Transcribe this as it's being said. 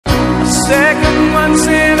second once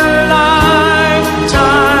in a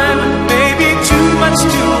lifetime may be too much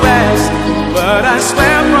to ask, but I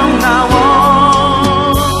swear from now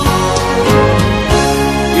on,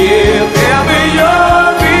 if ever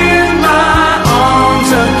you're in my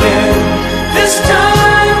arms again, this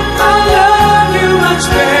time I'll love you much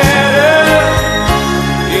better.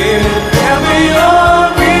 If ever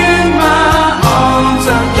you're in my arms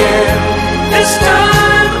again, this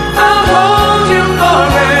time I'll hold you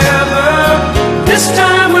forever. This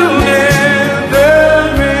time will never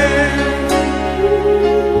end.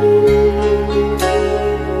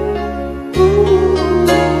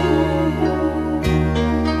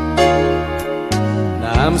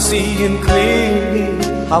 Now I'm seeing clearly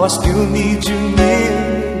how I still need you near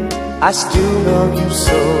me. I still love you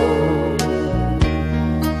so.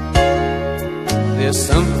 There's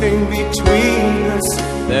something between us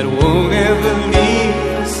that won't ever leave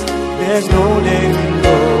us. There's no letting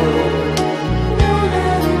go.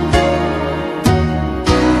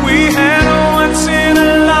 We had a once in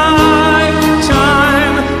a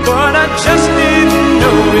lifetime, but I just didn't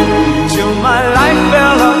know it till my life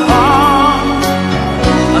fell apart.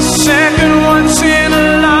 A second once in a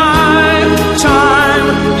lifetime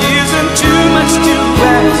isn't too much to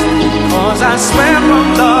ask, 'cause I swear